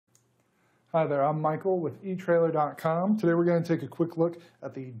Hi there, I'm Michael with etrailer.com. Today we're going to take a quick look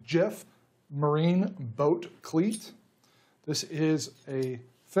at the JIF Marine Boat Cleat. This is a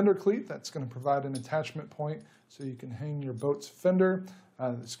fender cleat that's going to provide an attachment point so you can hang your boat's fender.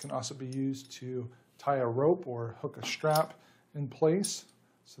 This can also be used to tie a rope or hook a strap in place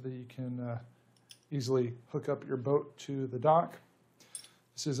so that you can easily hook up your boat to the dock.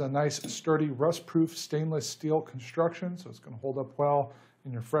 This is a nice, sturdy, rust-proof stainless steel construction, so it's going to hold up well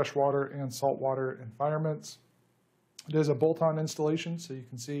in your freshwater and saltwater environments. It is a bolt-on installation, so you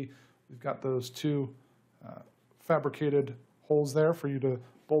can see we've got those two fabricated holes there for you to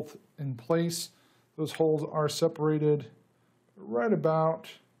bolt in place. Those holes are separated right about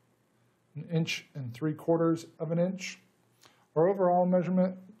 1 3/4 of an inch. Our overall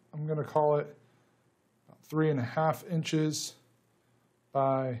measurement, I'm going to call it about 3.5 inches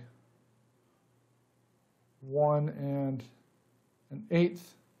by 1 1/8.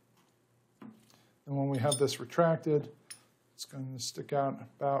 And when we have this retracted, it's going to stick out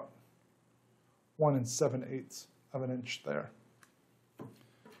about 1 7/8 of an inch there.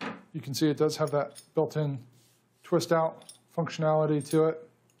 You can see it does have that built-in twist out functionality to it.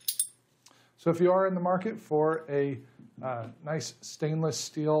 So if you are in the market for a nice stainless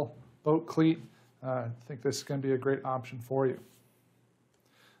steel boat cleat, I think this is going to be a great option for you.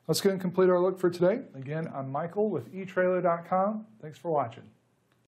 Let's go ahead and complete our look for today. Again, I'm Michael with etrailer.com. Thanks for watching.